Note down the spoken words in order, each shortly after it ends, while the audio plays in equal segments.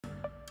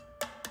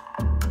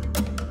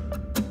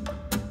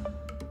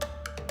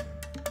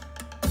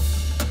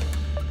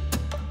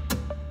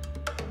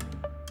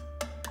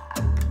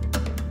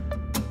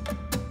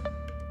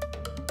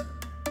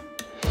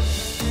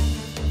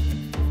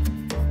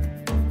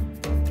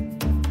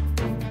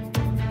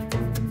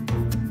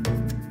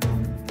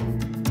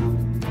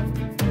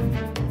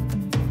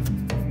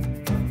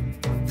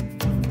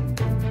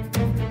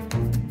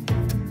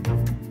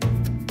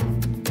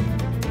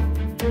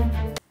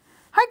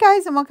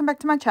guys, and welcome back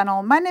to my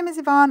channel. My name is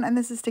Yvonne and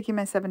this is Sticky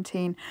May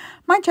 17.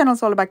 My channel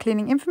is all about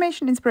cleaning,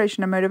 information,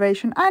 inspiration and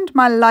motivation and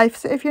my life.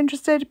 So if you're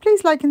interested,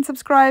 please like and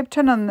subscribe,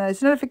 turn on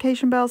those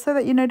notification bells so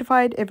that you're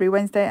notified every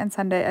Wednesday and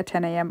Sunday at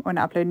 10 AM when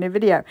I upload a new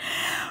video.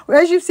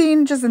 As you've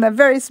seen just in a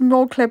very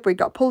small clip, we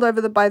got pulled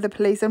over by the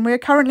police and we're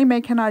currently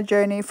making our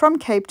journey from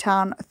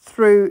Capetown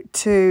through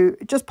to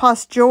just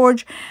past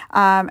George,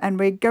 and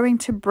we're going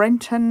to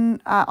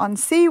Brenton on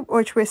Sea,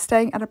 which we're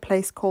staying at a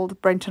place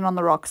called Brenton on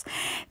the Rocks.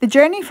 The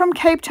journey from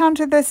Capetown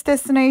to this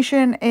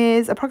destination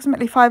is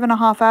approximately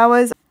 5.5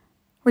 hours.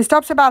 We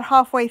stopped about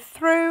halfway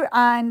through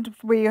and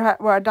we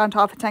were down to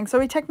half a tank. So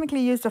we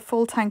technically used a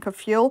full tank of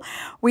fuel.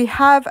 We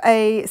have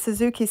a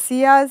Suzuki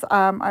Ciaz.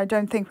 I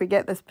don't think we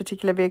get this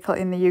particular vehicle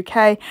in the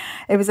UK.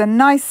 It was a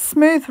nice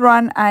smooth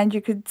run and you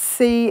could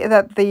see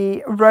that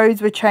the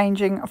roads were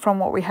changing from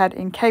what we had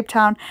in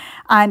Capetown.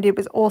 And it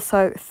was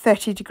also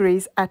 30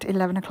 degrees at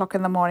 11 o'clock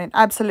in the morning.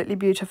 Absolutely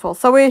beautiful.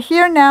 So we're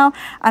here now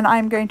and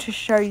I'm going to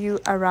show you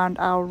around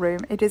our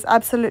room. It is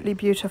absolutely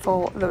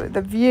beautiful.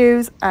 The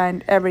views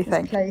and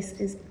everything. This place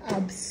is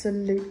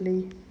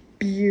absolutely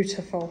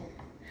beautiful.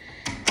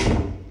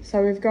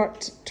 So we've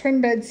got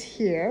twin beds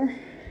here,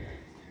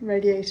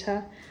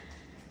 radiator,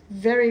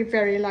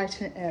 very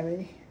light and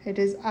airy. It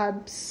is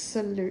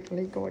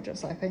absolutely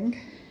gorgeous. I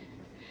think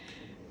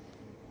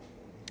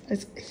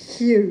it's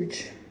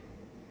huge.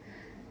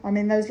 I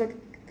mean, those look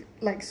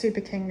like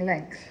Super King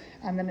length,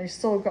 and then you've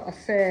still got a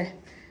fair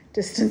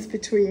distance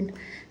between.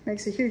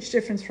 Makes a huge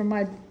difference from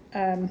my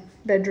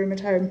bedroom at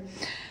home.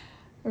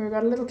 We've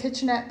got a little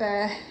kitchenette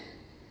there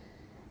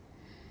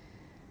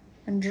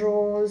and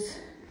drawers,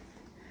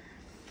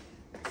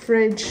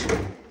 fridge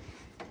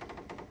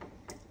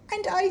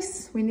and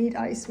ice. We need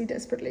ice. We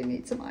desperately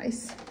need some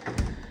ice.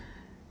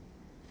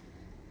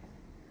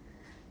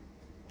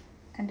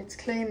 And it's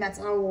clean. That's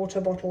our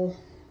water bottle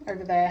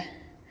over there.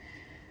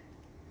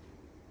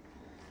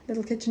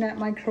 Little kitchenette,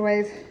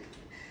 microwave.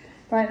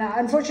 Right now,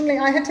 unfortunately,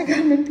 I had to go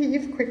and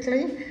peeve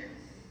quickly,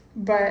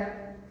 but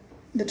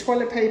the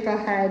toilet paper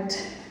had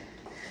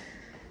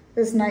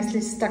this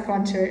nicely stuck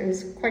onto it. It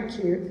was quite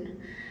cute.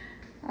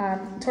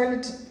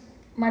 Toilet,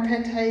 my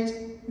pet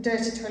hate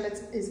dirty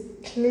toilets, is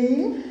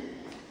clean.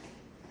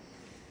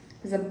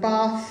 There's a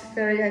bath,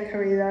 very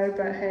echoey though,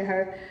 but hey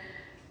ho.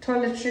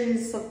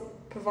 Toiletries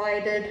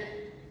provided,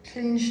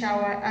 clean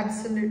shower,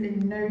 absolutely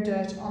no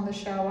dirt on the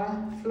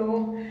shower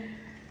floor.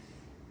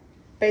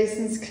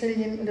 Basins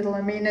clean, little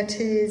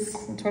amenities,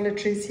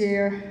 toiletries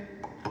here.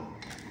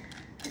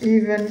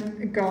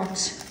 Even got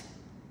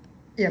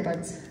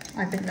earbuds.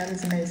 I think that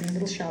is amazing.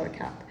 Little shower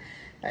cap.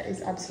 That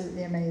is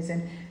absolutely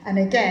amazing. And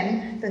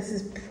again, this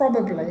is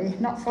probably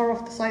not far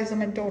off the size of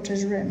my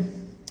daughter's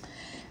room.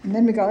 And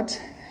then we got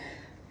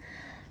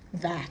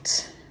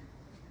that.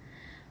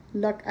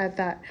 Look at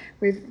that.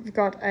 We've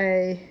got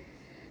a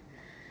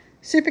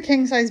super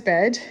king size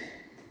bed,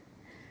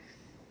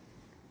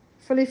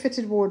 fully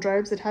fitted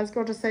wardrobes. It has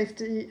got a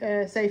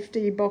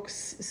safety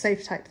box,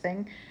 safe type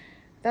thing.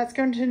 That's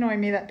going to annoy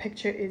me. That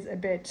picture is a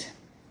bit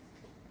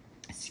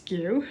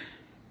askew.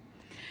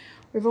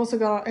 We've also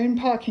got our own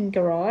parking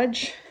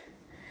garage,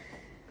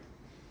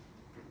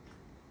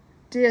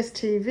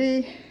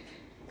 DSTV.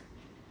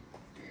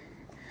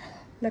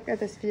 Look at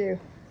this view.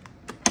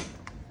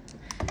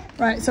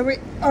 Right, so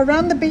we're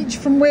around the beach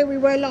from where we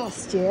were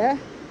last year.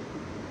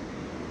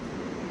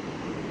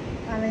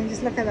 I mean,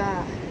 just look at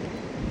that.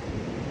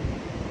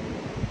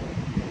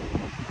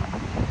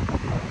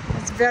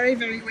 It's very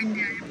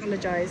windy, I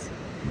apologise.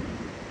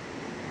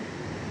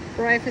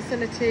 Braai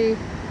facility,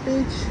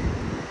 beach.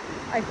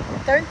 I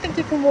don't think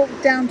you can walk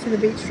down to the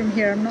beach from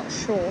here, I'm not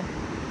sure.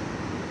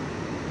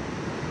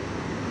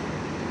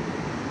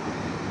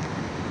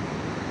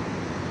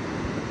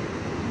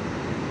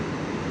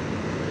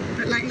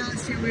 But like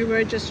last year we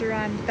were just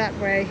around that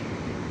way,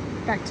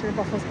 back to the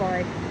Bottles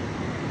Bay.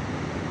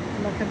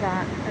 Look at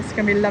that. It's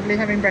going to be lovely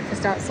having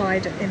breakfast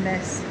outside in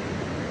this.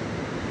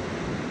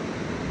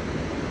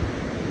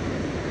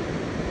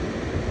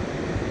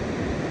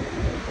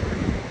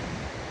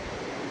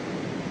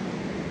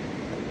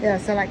 Yeah,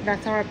 so like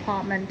that's our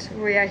apartment.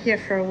 We are here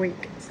for a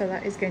week, so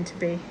that is going to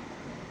be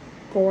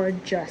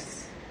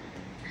gorgeous.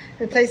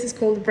 The place is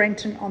called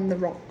Brenton on the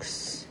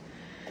Rocks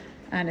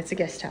and it's a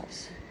guest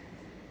house.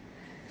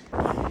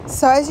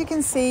 So as you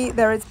can see,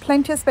 there is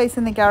plenty of space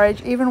in the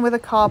garage. Even with a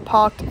car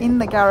parked in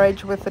the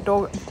garage with the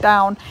door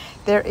down,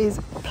 there is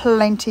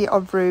plenty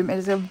of room. It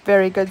is a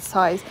very good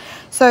size.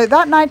 So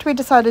that night we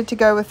decided to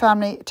go with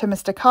family to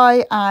Mr.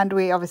 Kai, and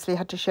we obviously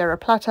had to share a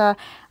platter,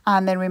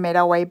 and then we made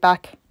our way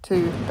back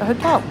to the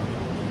hotel.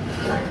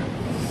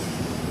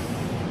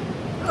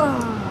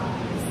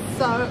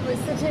 So we're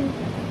sitting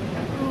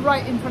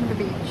right in front of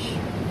the beach.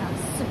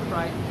 Yeah, super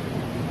bright.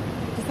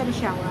 Just had a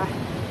shower.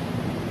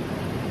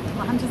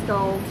 My Hunter's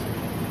Gold.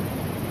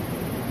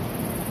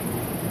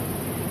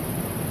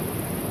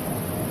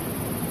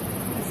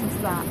 Listen to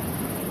that.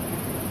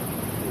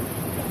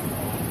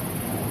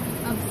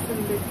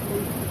 Absolutely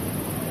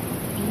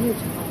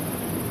beautiful.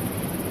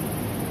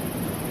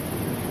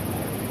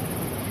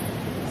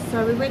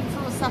 So we went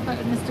for supper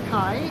at Mr.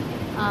 Kai,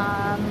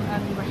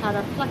 and we had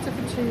a platter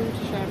for 2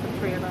 to share for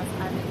 3 of us,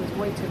 and it was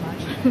way too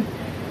much.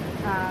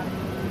 I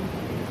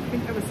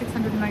think it was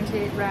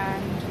 698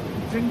 rand.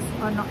 Drinks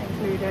are not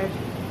included,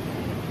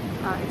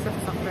 except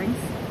for soft drinks.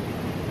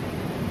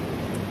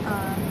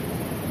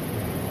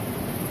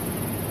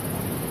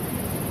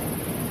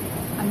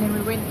 And then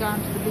we went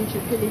down to the beach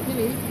at Pili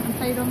Pili and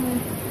played on the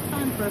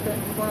sand for a bit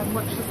while I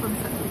watched the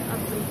sunset. It was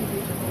absolutely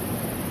beautiful.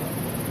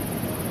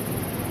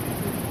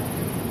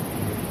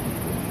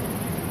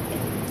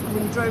 We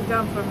drove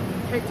down from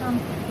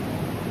Capetown.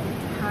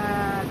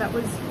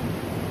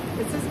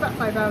 It says about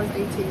 5 hours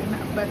 18,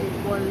 but it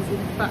was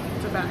in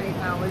fact about 8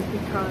 hours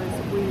because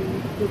we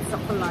did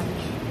stop for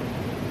lunch.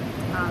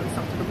 We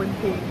stopped at the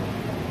Wimpy,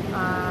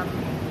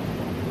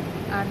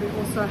 and we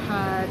also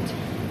had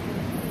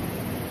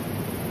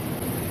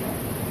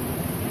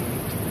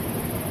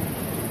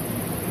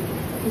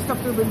we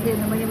stopped at the Wimpy,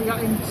 and then when we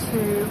got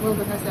into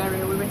wilderness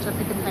area, we went to a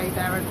pick and pay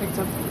there and picked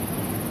up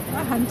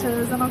our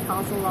hunters and our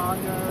castle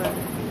lager. And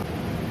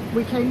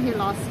we came here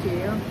last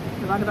year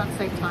around about the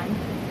same time,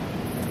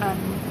 and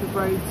the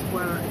roads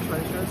were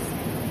atrocious.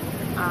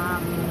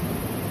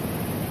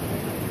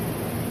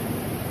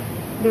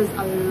 There's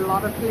a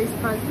lot of police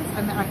presence,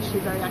 and they're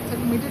actually very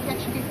active. And we did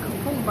actually get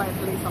pulled by a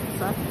police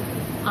officer,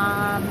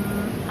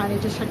 and he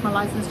just checked my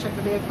license, checked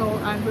the vehicle,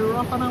 and we were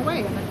off on our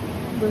way. And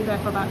we were there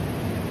for about,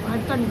 I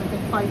don't even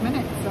think 5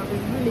 minutes, so it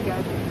was really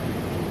good.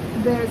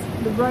 There's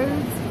the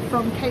roads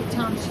from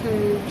Capetown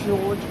to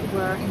George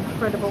were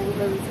incredible.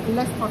 There was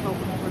less potholes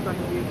than what we've got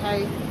in the UK.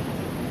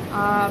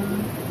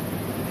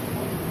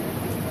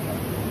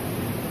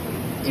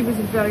 It was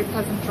a very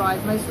pleasant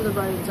drive. Most of the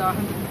roads are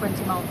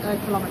 120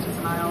 kilometers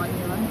an hour in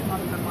England,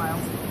 not even miles.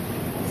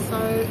 So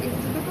it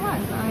was a good run,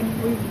 and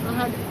we've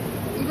had,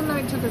 even though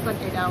it took us like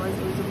 8 hours,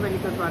 it was a really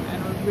good run, and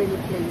we're really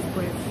pleased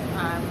with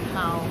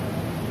how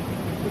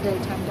the day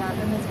turned out,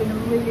 and it's been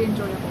a really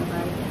enjoyable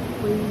day.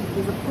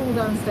 There's a pool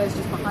downstairs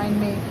just behind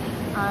me,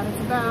 and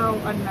it's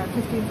about, I don't know,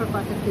 15 foot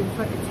by 15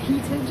 foot. It's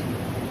heated,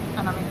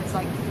 and I mean it's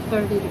like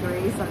 30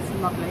 degrees, so it's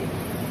lovely.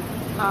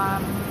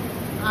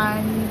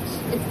 And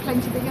it's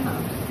plenty big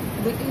enough.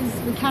 We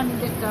can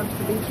get down to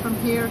the beach from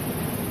here,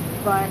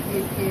 but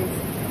it is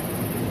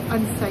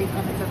unsafe,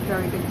 and it's a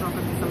very big drop,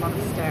 and there's a lot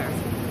of stairs.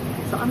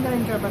 So I'm going to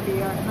enjoy my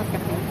beer, and that's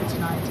going to be it for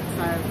tonight.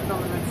 So with all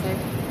of that said,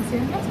 I'll see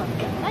you in the next one.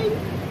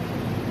 Bye!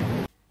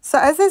 So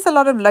as there's a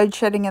lot of load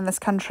shedding in this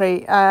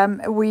country,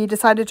 we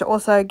decided to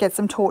also get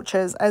some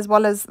torches, as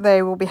well as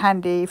they will be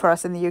handy for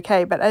us in the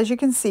UK. But as you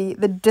can see,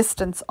 the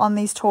distance on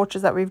these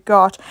torches that we've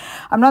got,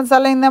 I'm not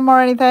selling them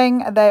or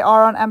anything. They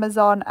are on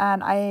Amazon,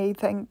 and I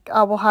think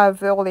I will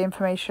have all the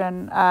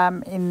information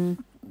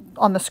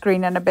on the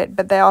screen in a bit.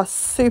 But they are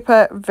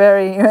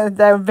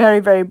they're very,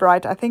 very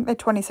bright. I think they're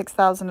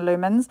 26,000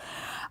 lumens.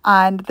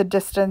 And the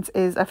distance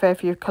is a fair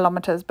few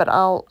kilometers, but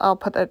I'll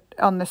put it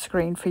on the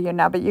screen for you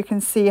now. But you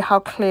can see how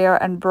clear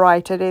and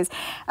bright it is,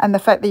 and the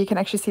fact that you can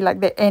actually see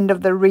like the end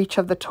of the reach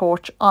of the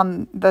torch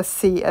on the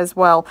sea as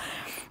well.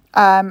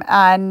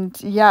 And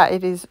yeah,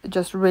 it is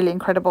just really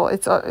incredible.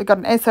 It's got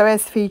an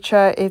SOS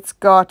feature, it's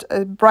got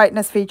a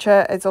brightness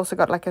feature, it's also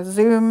got like a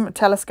zoom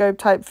telescope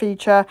type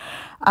feature.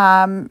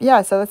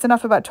 Yeah, so that's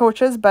enough about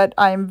torches, but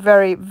I'm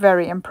very,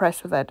 very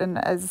impressed with it. And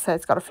as I said,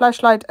 it's got a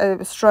flashlight, a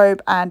strobe,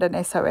 and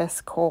an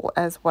SOS call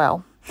as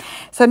well.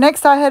 So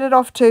next I headed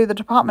off to the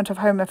Department of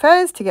Home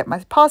Affairs to get my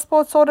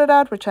passport sorted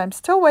out, which I'm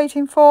still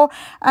waiting for.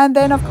 And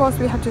then of course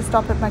we had to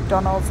stop at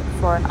McDonald's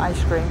for an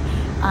ice cream,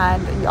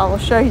 and I will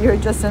show you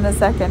just in a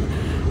second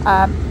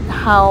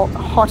how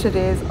hot it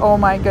is. Oh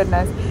my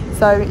goodness.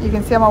 So you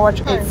can see on my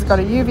watch, it's got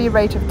a UV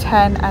rate of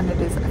 10, and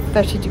it is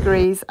 30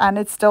 degrees, and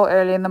it's still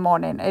early in the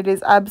morning. It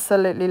is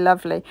absolutely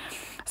lovely.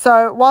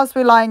 So whilst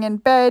we're lying in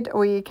bed,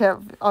 we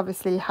can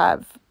obviously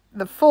have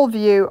the full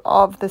view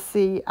of the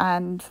sea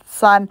and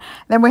sun.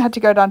 Then we had to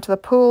go down to the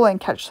pool and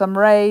catch some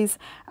rays,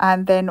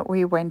 and then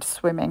we went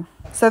swimming.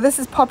 So this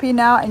is Poppy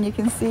now, and you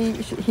can see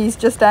he's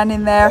just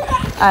standing there,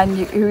 and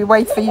he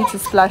waits for you to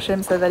splash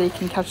him so that he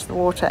can catch the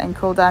water and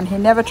cool down. He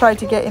never tried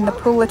to get in the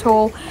pool at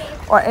all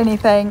or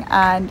anything,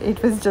 and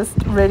it was just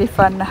really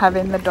fun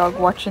having the dog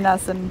watching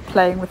us and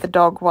playing with the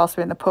dog whilst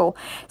we're in the pool.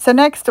 So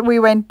next we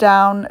went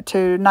down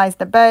to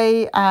Knysna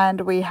Bay,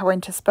 and we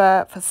went to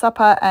Spur for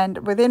supper,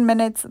 and within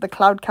minutes the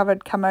cloud cover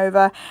had come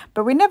over,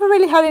 but we never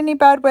really had any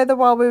bad weather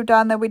while we were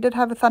down there. We did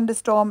have a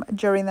thunderstorm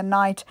during the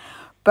night,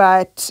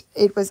 but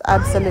it was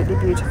absolutely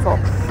beautiful.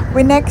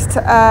 We next,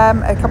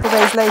 a couple of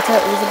days later,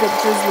 it was a bit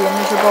drizzly and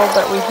miserable,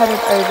 but we headed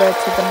over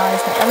to the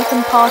knysna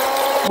Elephant Park,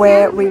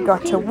 where we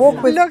got to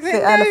walk with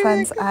the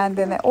elephants, and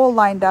then they're all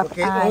lined up,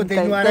 and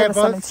they gave us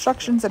some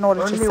instructions in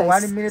order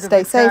to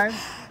stay safe,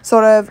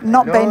 sort of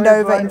not bend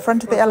over in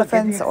front of the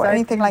elephants or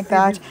anything like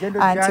that,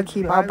 and to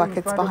keep our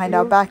buckets behind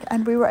our back,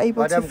 and we were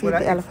able to feed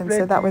the elephants,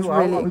 so that was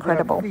really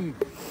incredible.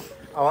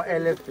 Our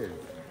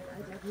elephants.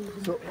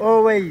 So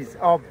always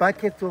our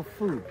buckets of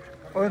food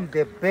on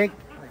the back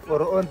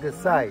or on the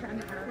side.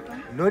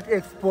 Not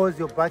expose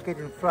your bucket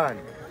in front.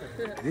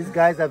 These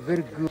guys are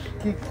very good.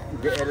 Kick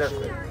the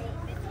elephant.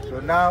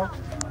 So now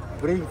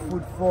bring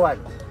food forward.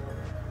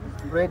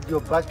 Spread your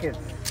buckets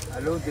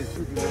along the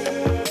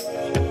street.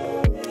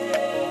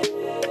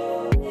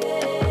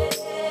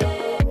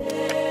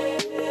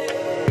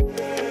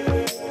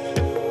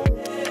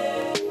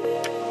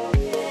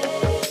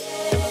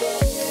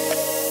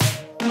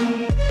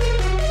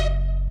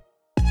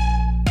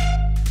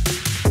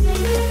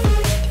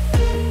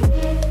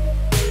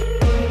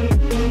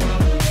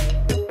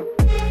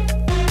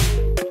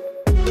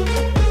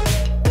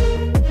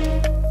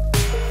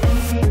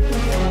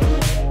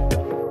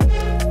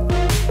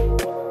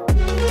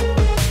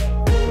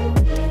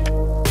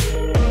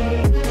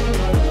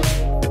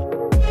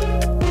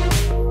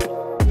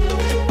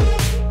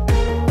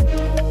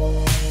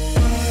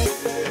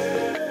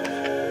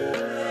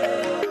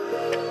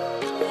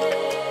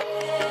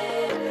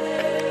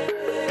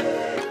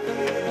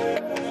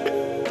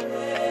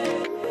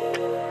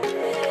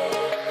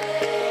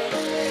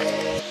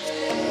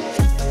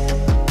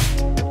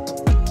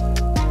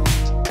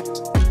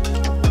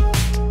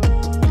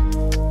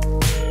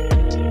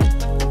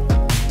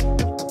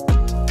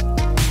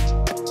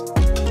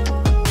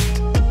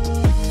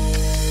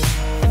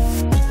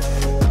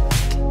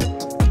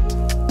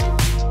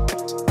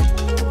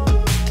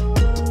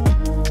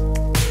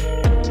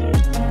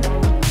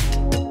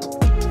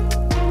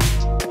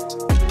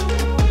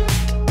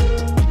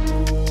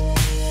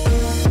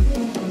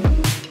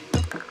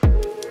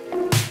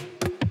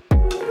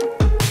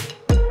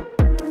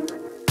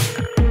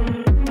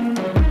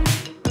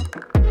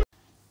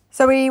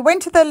 So we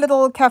went to the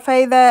little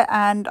cafe there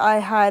and I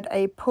had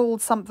a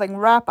pulled something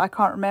wrap, I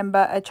can't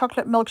remember, a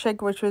chocolate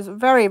milkshake, which was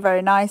very,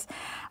 very nice.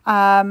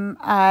 Mine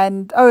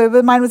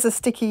was a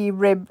sticky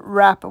rib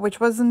wrap,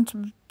 which wasn't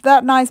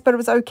that nice, but it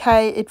was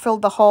okay. It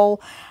filled the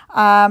hole.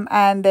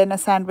 And then a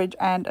sandwich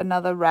and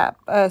another wrap,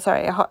 a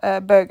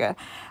burger.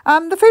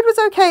 The food was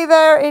okay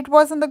there. It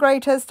wasn't the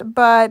greatest,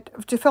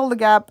 but to fill the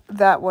gap,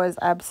 that was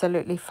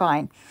absolutely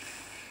fine.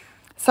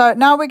 So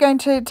now we're going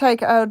to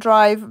take a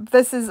drive.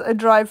 This is a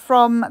drive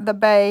from the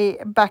bay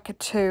back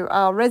to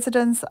our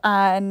residence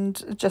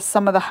and just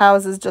some of the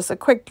houses, just a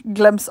quick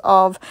glimpse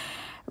of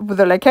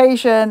the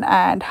location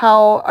and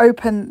how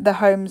open the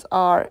homes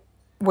are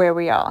where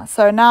we are.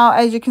 So now,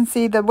 as you can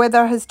see, the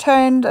weather has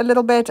turned a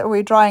little bit.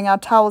 We're drying our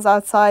towels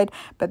outside,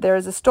 but there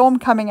is a storm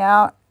coming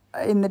out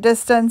in the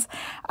distance,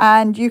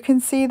 and you can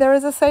see there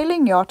is a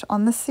sailing yacht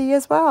on the sea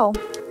as well.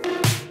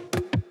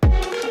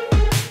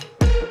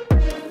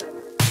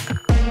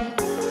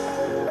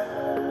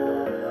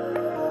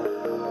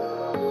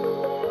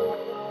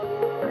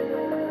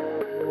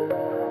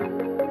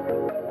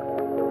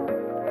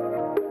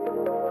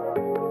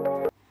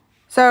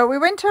 So we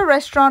went to a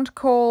restaurant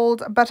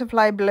called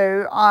Butterfly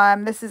Blue.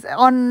 This is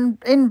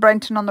in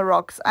Brenton on the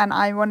rocks, and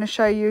I want to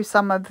show you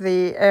some of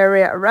the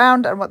area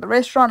around and what the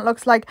restaurant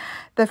looks like.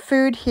 The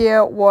food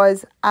here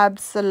was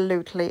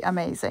absolutely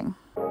amazing.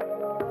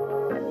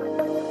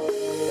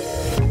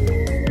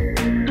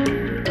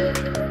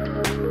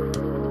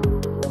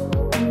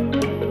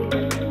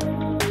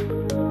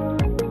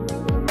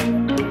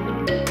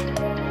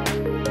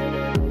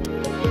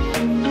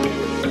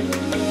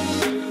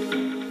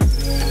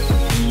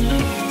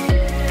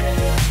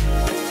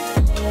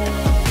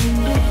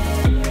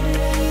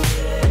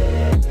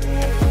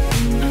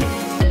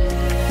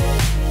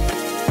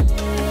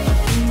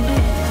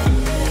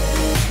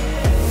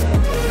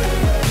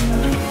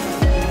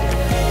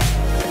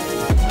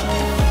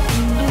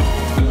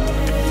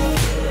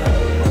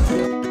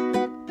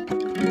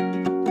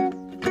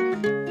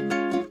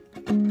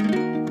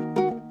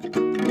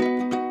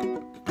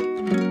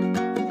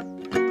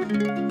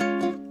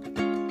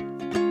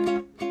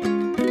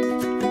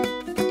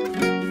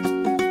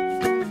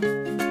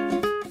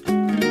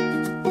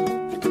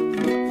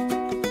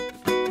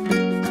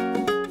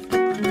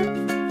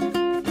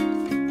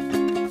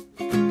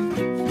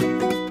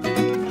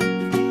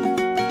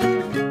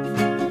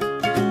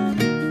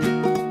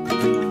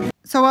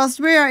 So whilst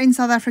we are in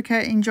South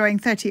Africa enjoying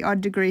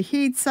 30-odd degree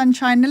heat,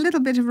 sunshine, a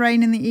little bit of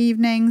rain in the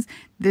evenings,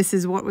 this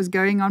is what was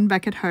going on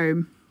back at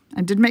home.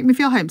 And did make me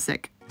feel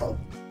homesick.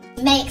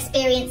 You may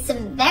experience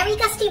some very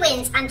gusty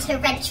winds and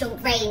torrential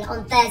rain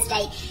on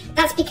Thursday.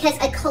 That's because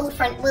a cold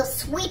front will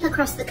sweep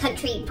across the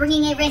country,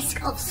 bringing a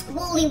risk of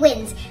squally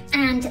winds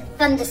and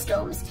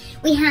thunderstorms.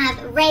 We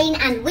have rain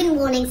and wind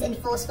warnings in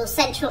force for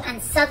central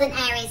and southern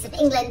areas of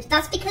England.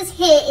 That's because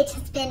here it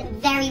has been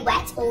very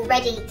wet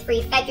already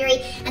through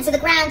February, and so the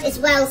ground is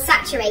well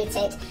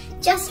saturated.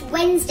 Just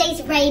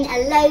Wednesday's rain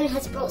alone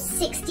has brought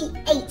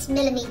 68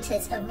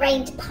 millimetres of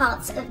rain to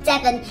parts of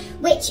Devon,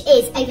 which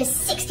is over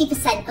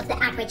 60% of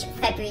the average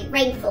February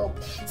rainfall.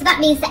 So that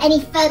means that any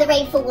further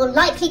rainfall will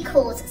likely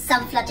cause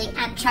some flooding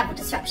and travel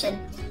disruption.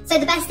 So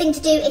the best thing to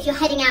do if you're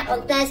heading out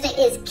on Thursday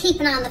is keep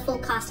an eye on the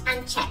forecast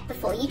and check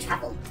before you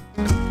travel.